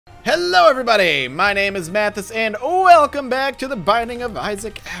Hello everybody, my name is Mathis and welcome back to the Binding of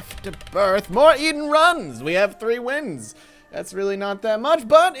Isaac Afterbirth. More Eden runs, we have 3 wins. That's really not that much,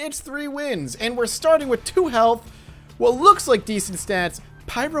 but it's 3 wins. And we're starting with 2 health, what looks like decent stats,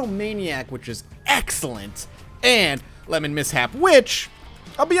 Pyromaniac, which is excellent, and Lemon Mishap, which,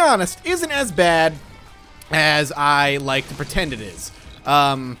 I'll be honest, isn't as bad as I like to pretend it is.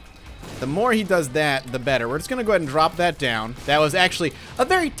 The more he does that, the better. We're just going to go ahead and drop that down. That was actually a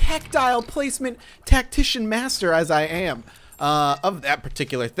very tactile placement tactician master, as I am, of that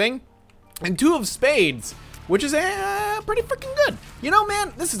particular thing. And 2 of spades, which is pretty freaking good. You know,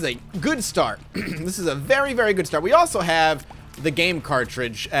 man, this is a good start. This is a very, very good start. We also have the game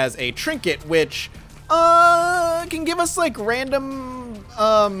cartridge as a trinket, which can give us, like, random,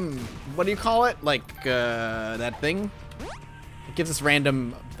 what do you call it? Like, that thing? It gives us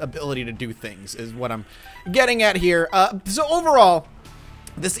random ability to do things, is what I'm getting at here. So overall,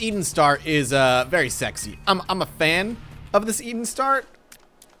 this Eden start is very sexy. I'm a fan of this Eden start.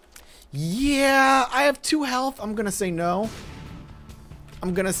 Yeah, I have 2 health. I'm gonna say no.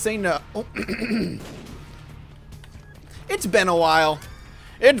 I'm gonna say no. Oh. It's been a while.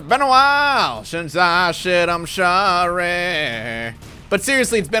 It's been a while since I said I'm sorry. But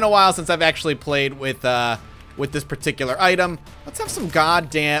seriously, it's been a while since I've actually played with this particular item. Let's have some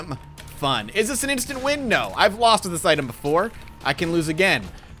goddamn fun. Is this an instant win? No. I've lost with this item before. I can lose again.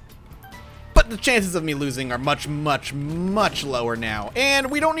 But the chances of me losing are much, much, much lower now.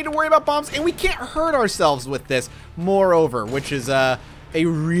 And we don't need to worry about bombs, and we can't hurt ourselves with this, moreover, which is a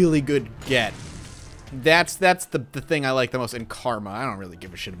really good get. That's the thing I like the most in karma. I don't really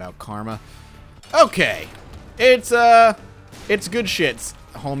give a shit about karma. Okay. It's good shits,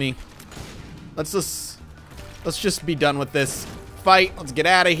 homie. Let's just be done with this fight. Let's get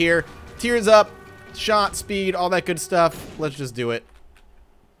out of here. Tears up, shot speed, all that good stuff. Let's just do it.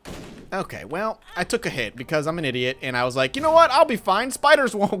 Okay, well, I took a hit because I'm an idiot, and I was like, you know what? I'll be fine.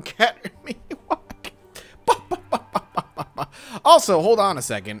 Spiders won't get me. Also, hold on a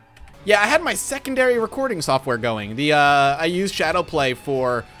second. Yeah, I had my secondary recording software going. I use Shadowplay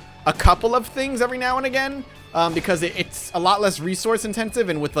for a couple of things every now and again. Because it's a lot less resource intensive,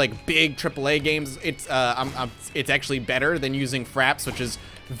 and with like big AAA games, it's actually better than using Fraps, which is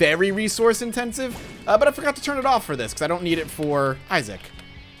very resource intensive. But I forgot to turn it off for this because I don't need it for Isaac.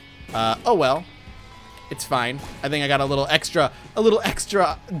 Oh well, it's fine. I think I got a little extra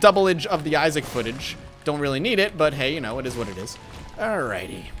doubleage of the Isaac footage. Don't really need it, but hey, you know, it is what it is.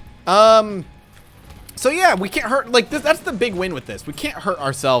 Alrighty. So yeah, we can't hurt like this. That's the big win with this. We can't hurt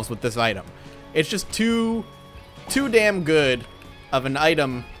ourselves with this item. It's just too damn good of an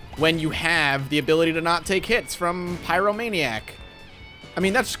item when you have the ability to not take hits from Pyromaniac. I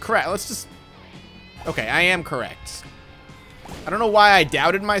mean, that's correct. Let's just... Okay, I am correct. I don't know why I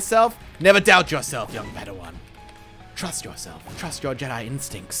doubted myself. Never doubt yourself, young Padawan. Trust yourself. Trust your Jedi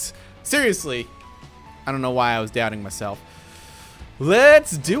instincts. Seriously, I don't know why I was doubting myself.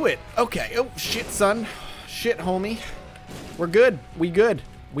 Let's do it. Okay. Oh, shit, son. Shit, homie. We're good. We good.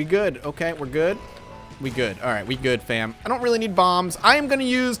 We good. Okay, we're good. We good. All right, we good, fam. I don't really need bombs. I am gonna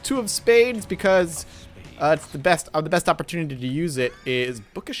use 2 of spades because it's the best opportunity to use it is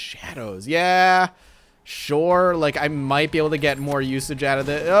Book of Shadows. Yeah, sure. Like I might be able to get more usage out of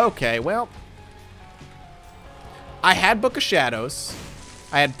it. Okay, well, I had Book of Shadows.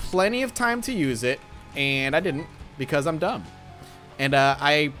 I had plenty of time to use it, and I didn't because I'm dumb. And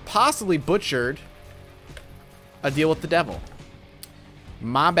I possibly butchered a deal with the devil.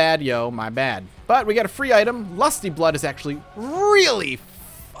 My bad, yo, my bad. But we got a free item. Lusty Blood is actually really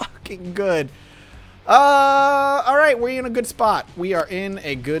fucking good. Alright, we're in a good spot. We are in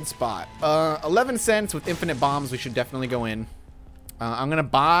a good spot. 11 cents with infinite bombs. We should definitely go in. I'm gonna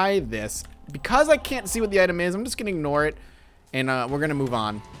buy this. Because I can't see what the item is, I'm just gonna ignore it. And we're gonna move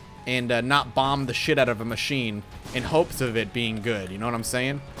on. And not bomb the shit out of a machine in hopes of it being good. You know what I'm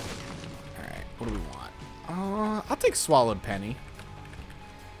saying? Alright, what do we want? I'll take Swallowed Penny.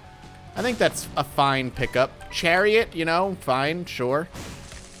 I think that's a fine pickup. Chariot, you know, fine, sure.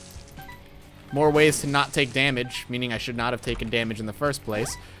 More ways to not take damage, meaning I should not have taken damage in the first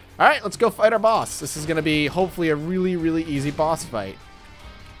place. All right, let's go fight our boss. This is going to be hopefully a really, really easy boss fight.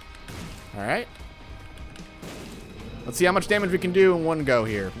 All right. Let's see how much damage we can do in one go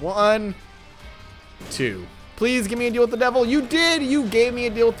here. 1, 2. Please give me a deal with the devil. You did. You gave me a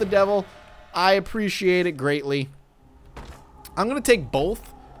deal with the devil. I appreciate it greatly. I'm going to take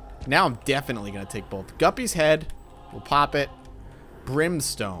both. Now I'm definitely going to take both. Guppy's head. We'll pop it.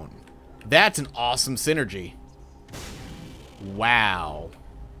 Brimstone. That's an awesome synergy. Wow.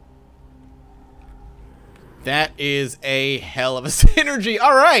 That is a hell of a synergy.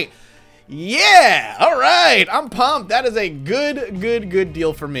 All right. Yeah. All right. I'm pumped. That is a good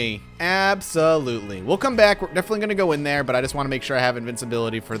deal for me. Absolutely. We'll come back. We're definitely going to go in there, but I just want to make sure I have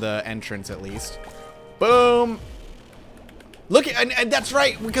invincibility for the entrance at least. Boom. Look, and that's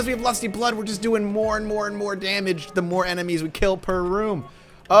right. Because we have Lusty Blood, we're just doing more and more damage the more enemies we kill per room.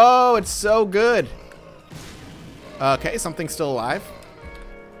 Oh, it's so good. Okay, something's still alive.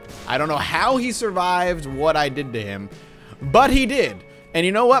 I don't know how he survived what I did to him, but he did. And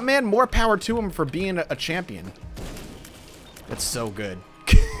you know what, man? More power to him for being a champion. That's so good.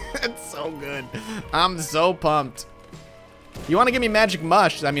 That's so good. I'm so pumped. You want to give me Magic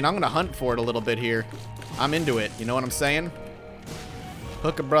Mush? I mean, I'm going to hunt for it a little bit here. I'm into it. You know what I'm saying?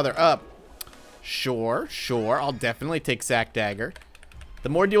 Hook a brother up. Sure. I'll definitely take Sack Dagger. The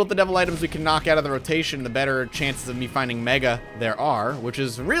more deal with the devil items we can knock out of the rotation, the better chances of me finding Mega there are, which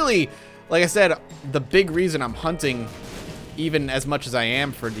is really, like I said, the big reason I'm hunting even as much as I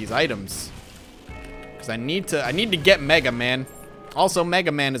am for these items. Because I need to get Mega Man. Also,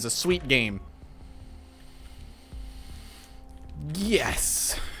 Mega Man is a sweet game.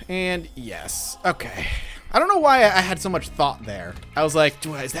 Yes. And yes. Okay. I don't know why I had so much thought there. I was like,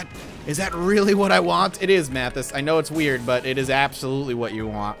 is that really what I want? It is, Mathis. I know it's weird, but it is absolutely what you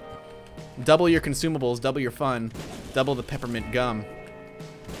want. Double your consumables, double your fun, double the peppermint gum.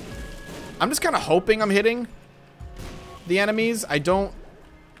 I'm just kind of hoping I'm hitting the enemies. I don't...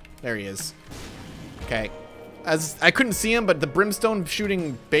 There he is. Okay. As I couldn't see him, but the brimstone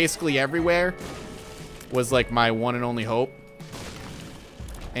shooting basically everywhere was like my one and only hope.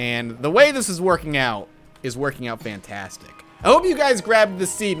 And the way this is working out is working out fantastic. I hope you guys grabbed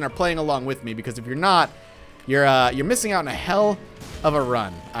this seed and are playing along with me, because if you're not, you're missing out on a hell of a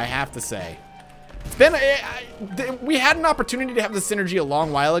run, I have to say. It's been we had an opportunity to have the synergy a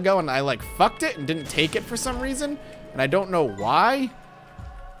long while ago, and I like fucked it and didn't take it for some reason, and I don't know why.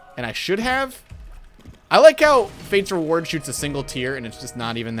 And I should have. I like how Fate's Reward shoots a single tier and it's just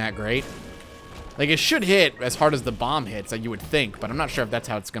not even that great. Like, it should hit as hard as the bomb hits, like you would think, but I'm not sure if that's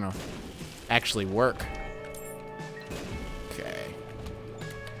how it's gonna actually work.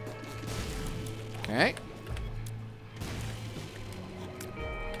 Okay.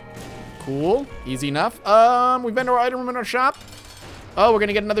 Cool. Easy enough. We've been to our item room in our shop. Oh, we're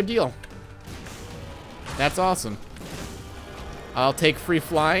gonna get another deal. That's awesome. I'll take free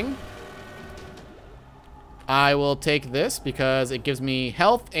flying. I will take this because it gives me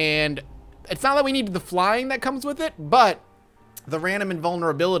health, and it's not that we need the flying that comes with it, but the random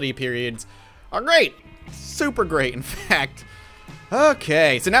invulnerability periods are great. Super great, in fact.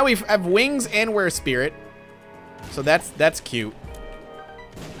 Okay, so now we have wings and wear spirit. So that's cute.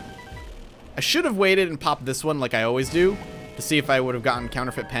 I should have waited and popped this one like I always do to see if I would have gotten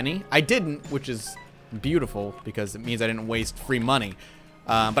counterfeit penny. I didn't, which is beautiful because it means I didn't waste free money.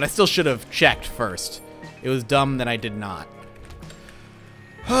 But I still should have checked first. It was dumb that I did not.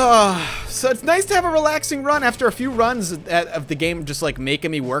 So it's nice to have a relaxing run after a few runs of the game just like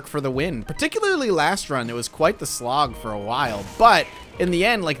making me work for the win. Particularly last run, it was quite the slog for a while. But in the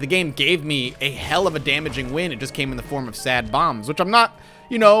end, like, the game gave me a hell of a damaging win. It just came in the form of sad bombs, which I'm not,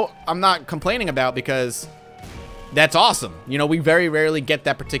 you know, I'm not complaining about because that's awesome. You know, we very rarely get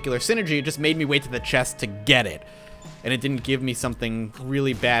that particular synergy. It just made me wait to the chest to get it. And it didn't give me something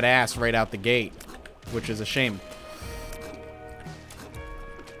really badass right out the gate, which is a shame.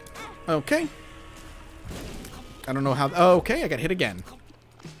 Okay. I don't know how... Oh, okay, I got hit again.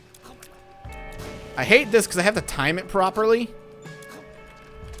 I hate this because I have to time it properly.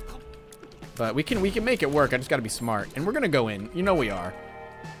 But we can make it work. I just got to be smart. And we're going to go in. You know we are.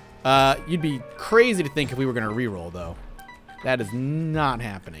 You'd be crazy to think if we were going to reroll, though. That is not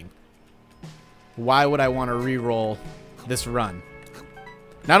happening. Why would I want to reroll this run?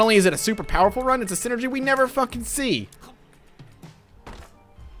 Not only is it a super powerful run, it's a synergy we never fucking see.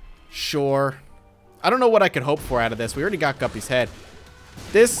 Sure. I don't know what I could hope for out of this. We already got Guppy's head.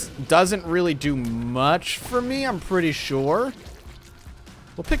 This doesn't really do much for me, I'm pretty sure.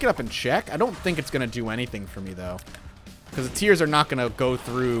 We'll pick it up and check. I don't think it's going to do anything for me, though. Because the tiers are not going to go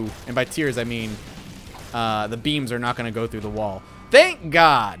through... And by tiers, I mean the beams are not going to go through the wall. Thank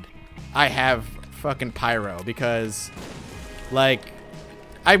God I have fucking Pyro. Because, like,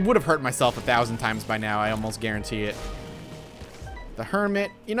 I would have hurt myself 1,000 times by now. I almost guarantee it. The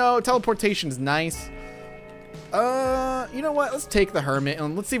Hermit. You know, teleportation's nice. You know what? Let's take the Hermit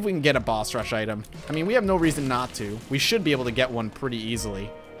and let's see if we can get a boss rush item. I mean, we have no reason not to. We should be able to get one pretty easily.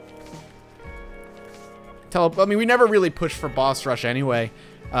 I mean, we never really push for boss rush anyway.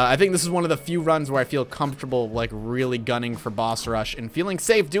 I think this is one of the few runs where I feel comfortable, like, really gunning for boss rush and feeling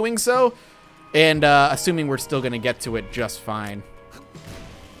safe doing so. And assuming we're still going to get to it just fine.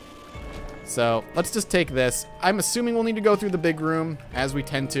 So let's just take this. I'm assuming we'll need to go through the big room, as we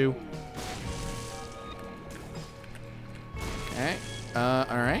tend to. Okay.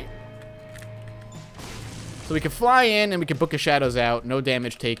 All right. So we can fly in and we can book his shadows out. No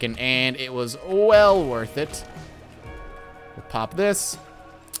damage taken, and it was well worth it. We'll pop this.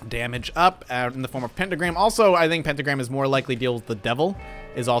 Damage up out in the form of pentagram. Also, I think pentagram is more likely to deal with the devil.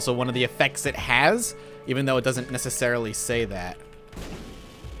 Is also one of the effects it has, even though it doesn't necessarily say that.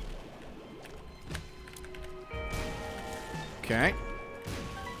 Okay.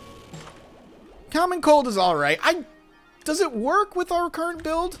 Common Cold is alright. Does it work with our current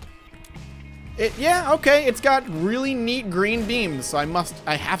build? Yeah, okay. It's got really neat green beams, so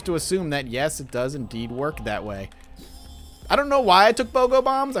I have to assume that yes, it does indeed work that way. I don't know why I took BOGO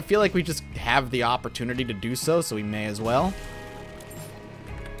bombs. I feel like we just have the opportunity to do so, so we may as well.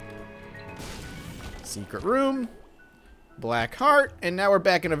 Secret room, black heart, and now we're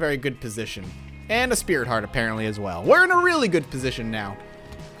back in a very good position. And a spirit heart apparently as well. We're in a really good position now.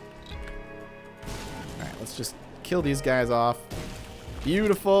 Alright, let's just kill these guys off.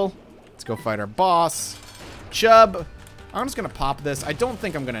 Beautiful. Let's go fight our boss. Chubb. I'm just gonna pop this. I don't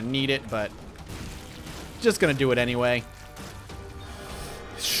think I'm gonna need it, but just gonna do it anyway.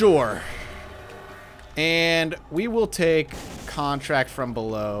 Sure. And we will take Contract from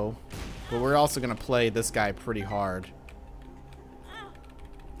Below. But we're also going to play this guy pretty hard.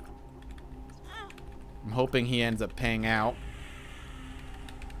 I'm hoping he ends up paying out.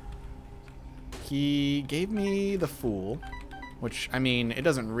 He gave me the Fool, which, I mean, it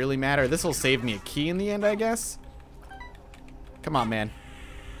doesn't really matter. This will save me a key in the end, I guess. Come on, man.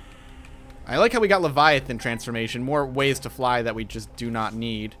 I like how we got Leviathan transformation. More ways to fly that we just do not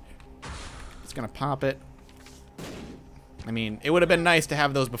need. Just going to pop it. I mean, it would have been nice to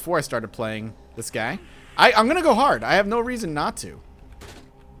have those before I started playing this guy. I'm going to go hard. I have no reason not to.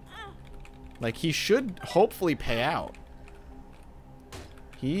 Like, he should hopefully pay out.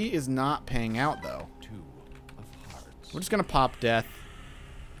 He is not paying out, though. We're just going to pop death.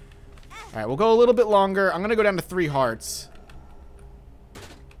 All right, we'll go a little bit longer. I'm going to go down to 3 hearts.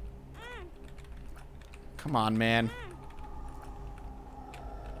 Come on, man.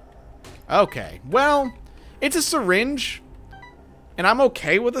 Okay, well, it's a syringe. And I'm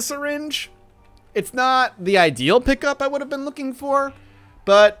okay with a syringe. It's not the ideal pickup I would have been looking for,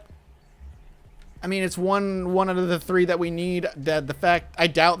 but I mean, it's one out of the 3 that we need. The fact I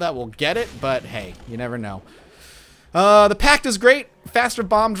doubt that we'll get it, but hey, you never know. The pact is great. Faster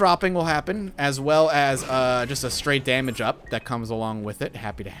bomb dropping will happen, as well as just a straight damage up that comes along with it.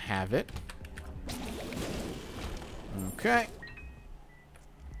 Happy to have it. Okay.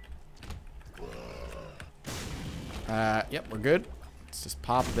 Yep, we're good. Let's just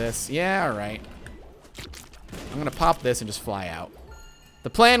pop this. Yeah, all right. I'm going to pop this and just fly out. The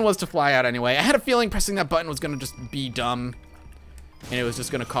plan was to fly out anyway. I had a feeling pressing that button was going to just be dumb. And it was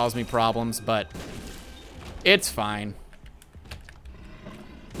just going to cause me problems, but it's fine.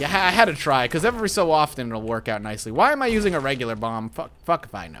 Yeah, I had to try, because every so often it'll work out nicely. Why am I using a regular bomb? Fuck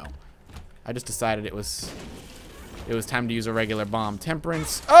if I know. I just decided it was time to use a regular bomb.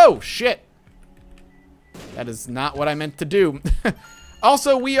 Temperance. Oh, shit. That is not what I meant to do.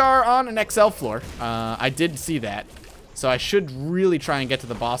 Also, we are on an XL floor. I did see that. So I should really try and get to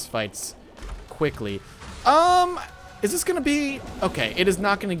the boss fights quickly. Is this going to be... Okay, it is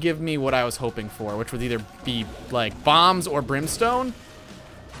not going to give me what I was hoping for, which would either be, like, bombs or brimstone.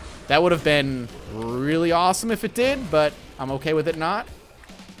 That would have been really awesome if it did, but I'm okay with it not.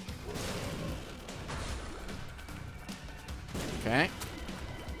 Okay.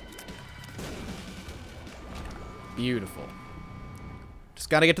 Beautiful. Just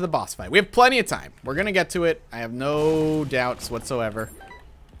got to get to the boss fight. We have plenty of time. We're going to get to it. I have no doubts whatsoever.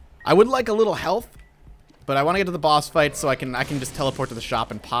 I would like a little health, but I want to get to the boss fight so I can just teleport to the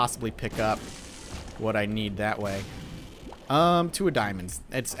shop and possibly pick up what I need that way. 2 of diamonds.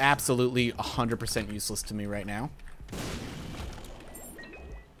 It's absolutely 100% useless to me right now.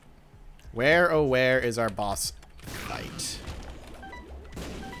 Where, oh where is our boss fight?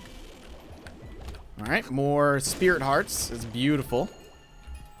 Alright, more spirit hearts. It's beautiful.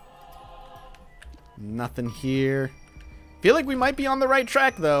 Nothing here. Feel like we might be on the right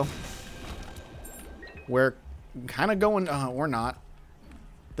track, though. We're kind of going... we're not.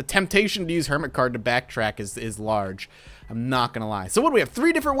 The temptation to use Hermit card to backtrack is large. I'm not going to lie. So what do we have?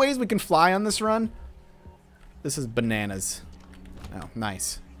 3 different ways we can fly on this run? This is bananas. Oh,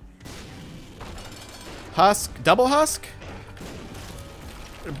 nice. Husk. Double husk?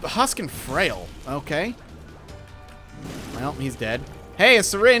 Husk and frail. Okay. Well, he's dead. Hey, a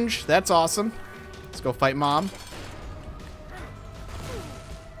syringe. That's awesome. Let's go fight Mom.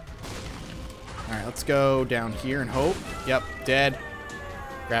 Alright, let's go down here and hope. Yep, dead.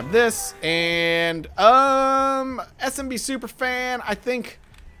 Grab this. And, SMB Superfan, I think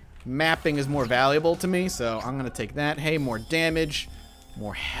mapping is more valuable to me, so I'm going to take that. Hey, more damage.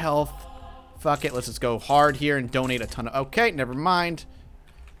 More health. Fuck it, let's just go hard here and donate a ton of... Okay, never mind.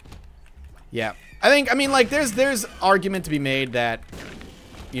 Yeah. I mean, like, there's argument to be made that,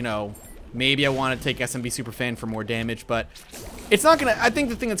 you know, maybe I want to take SMB Superfan for more damage, but it's not gonna... I think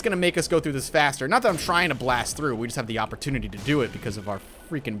the thing that's gonna make us go through this faster, not that I'm trying to blast through, we just have the opportunity to do it because of our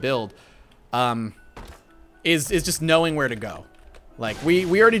freaking build, is just knowing where to go. Like,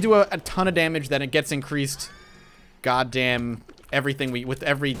 we already do a ton of damage, then it gets increased goddamn everything with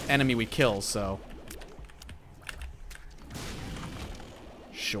every enemy we kill, so...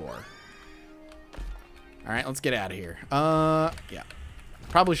 Sure. Alright, let's get out of here. Yeah.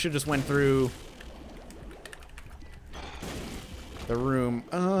 Probably should just went through the room.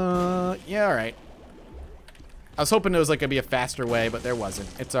 Yeah, alright. I was hoping there was like gonna be a faster way, but there wasn't.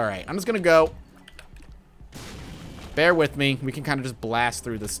 It's alright. I'm just gonna go. Bear with me. We can kind of just blast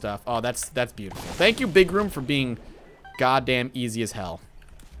through this stuff. Oh, that's beautiful. Thank you, Big Room, for being goddamn easy as hell.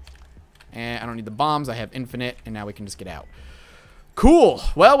 And I don't need the bombs. I have infinite, and now we can just get out. Cool.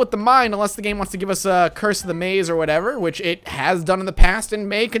 Well, with the mind, unless the game wants to give us a Curse of the Maze or whatever, which it has done in the past and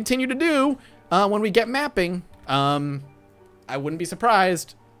may continue to do when we get mapping, I wouldn't be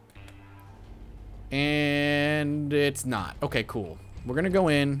surprised. And it's not. Okay, cool. We're gonna go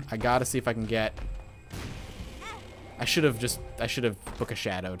in. I gotta see if I can get... I should have Book of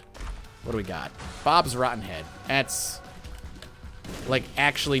Shadowed. What do we got? Bob's Rotten Head. That's, like,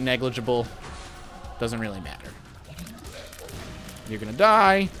 actually negligible. Doesn't really matter. You're gonna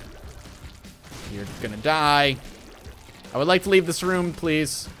die. You're gonna die. I would like to leave this room,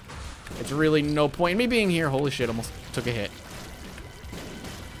 please. It's really no point in me being here. Holy shit, almost took a hit.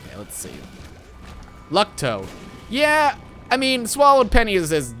 Okay, let's see. Luck Toad. Yeah, I mean, Swallowed Penny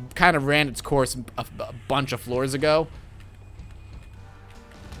has kind of ran its course a bunch of floors ago.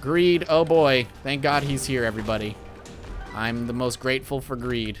 Greed, oh boy. Thank God he's here, everybody. I'm the most grateful for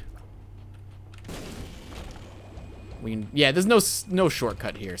Greed. Yeah, there's no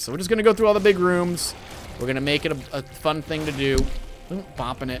shortcut here, so we're just gonna go through all the big rooms. We're gonna make it a fun thing to do. Ooh,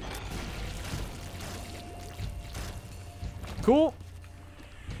 popping it. Cool.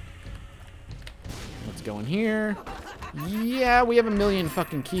 Let's go in here. Yeah, we have a million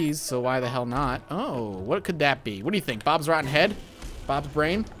fucking keys, so why the hell not? Oh, what could that be? What do you think? Bob's Rotten Head? Bob's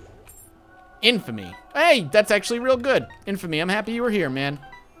Brain? Infamy. Hey, that's actually real good. Infamy, I'm happy you were here, man.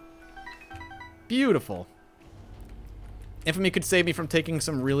 Beautiful. Infamy could save me from taking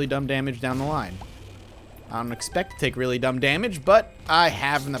some really dumb damage down the line. I don't expect to take really dumb damage, but I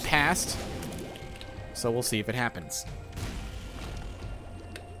have in the past. So we'll see if it happens.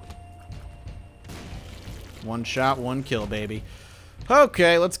 One shot, one kill, baby.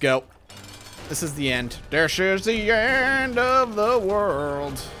 Okay, let's go. This is the end. This is the end of the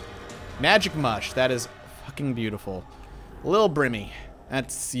world. Magic Mush. That is fucking beautiful. Lil Brimmy.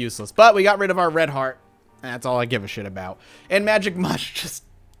 That's useless. But we got rid of our red heart. That's all I give a shit about. And Magic Mush just...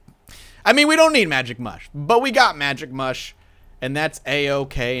 I mean, we don't need Magic Mush. But we got Magic Mush. And that's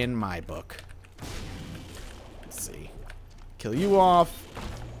A-okay in my book. Let's see. Kill you off.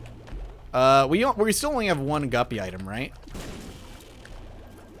 We still only have one guppy item, right?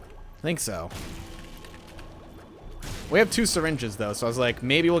 I think so. We have 2 syringes, though, so I was like,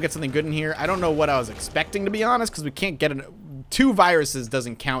 maybe we'll get something good in here. I don't know what I was expecting, to be honest, because we can't get 2 viruses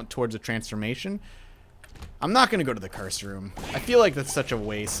doesn't count towards a transformation. I'm not going to go to the curse room. I feel like that's such a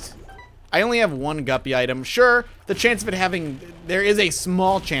waste. I only have 1 guppy item. Sure, the chance of it having... There is a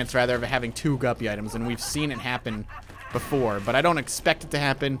small chance, rather, of it having 2 guppy items, and we've seen it happen before, but I don't expect it to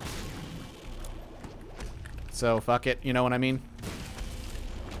happen. So, fuck it. You know what I mean?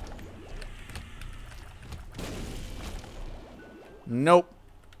 Nope.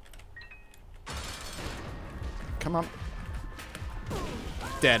 Come on.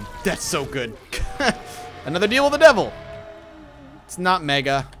 Dead. That's so good. Another deal with the devil. It's not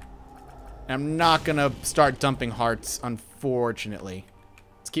mega. I'm not gonna start dumping hearts, unfortunately.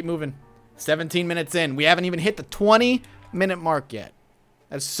 Let's keep moving. 17 minutes in. We haven't even hit the 20-minute mark yet.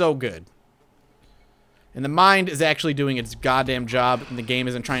 That's so good. And the mind is actually doing its goddamn job, and the game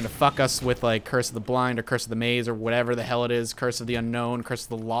isn't trying to fuck us with, like, Curse of the Blind or Curse of the Maze or whatever the hell it is. Curse of the Unknown, Curse of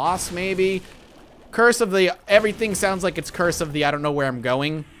the Lost, maybe? Curse of the... Everything sounds like it's Curse of the I don't know where I'm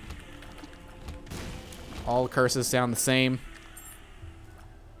going. All curses sound the same.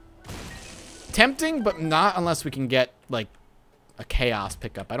 Tempting, but not unless we can get, like, a chaos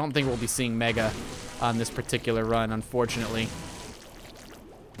pickup. I don't think we'll be seeing Mega on this particular run, unfortunately.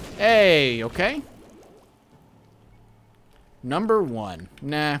 Hey, okay. Number 1.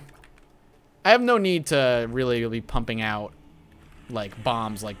 Nah. I have no need to really be pumping out, like,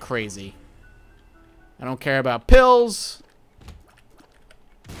 bombs like crazy. I don't care about pills.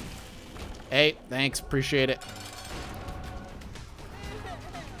 Hey, thanks. Appreciate it.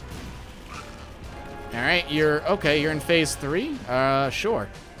 Alright, you're in phase 3? Sure.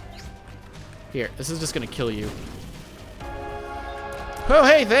 Here, this is just gonna kill you. Oh,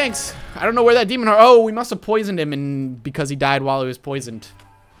 hey, thanks. I don't know where that demon... Oh, we must have poisoned him because he died while he was poisoned.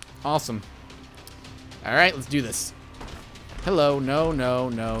 Awesome. Alright, let's do this. Hello, no, no,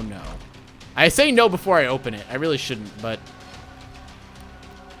 no, no. I say no before I open it. I really shouldn't, but...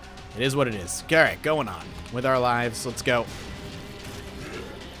 it is what it is. Alright, going on with our lives. Let's go.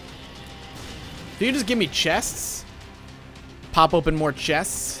 If you could just give me chests, pop open more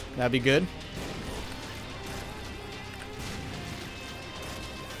chests, that'd be good.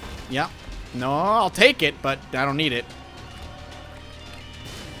 Yep. No, I'll take it, but I don't need it.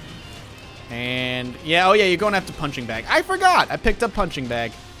 And, yeah, oh yeah, you're going after Punching Bag. I forgot! I picked up Punching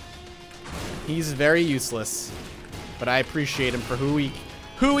Bag. He's very useless, but I appreciate him for who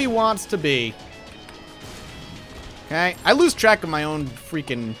he wants to be. Okay? I lose track of my own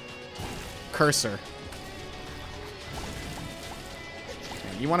freaking... cursor.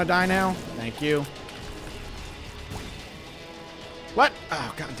 You want to die now? Thank you. What?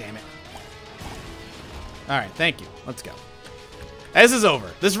 Oh, god damn it. Alright, thank you. Let's go. This is over.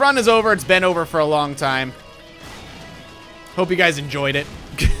 This run is over. It's been over for a long time. Hope you guys enjoyed it.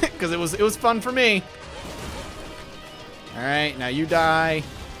 Because it was fun for me. Alright, now you die.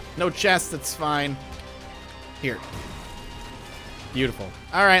 No chest, that's fine. Here. Beautiful.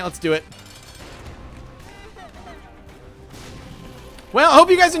 Alright, let's do it. Well, I hope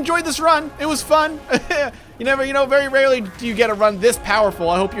you guys enjoyed this run. It was fun. Very rarely do you get a run this powerful.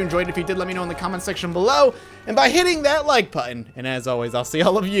 I hope you enjoyed it. If you did, let me know in the comment section below. And by hitting that like button. And as always, I'll see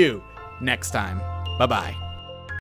all of you next time. Bye-bye.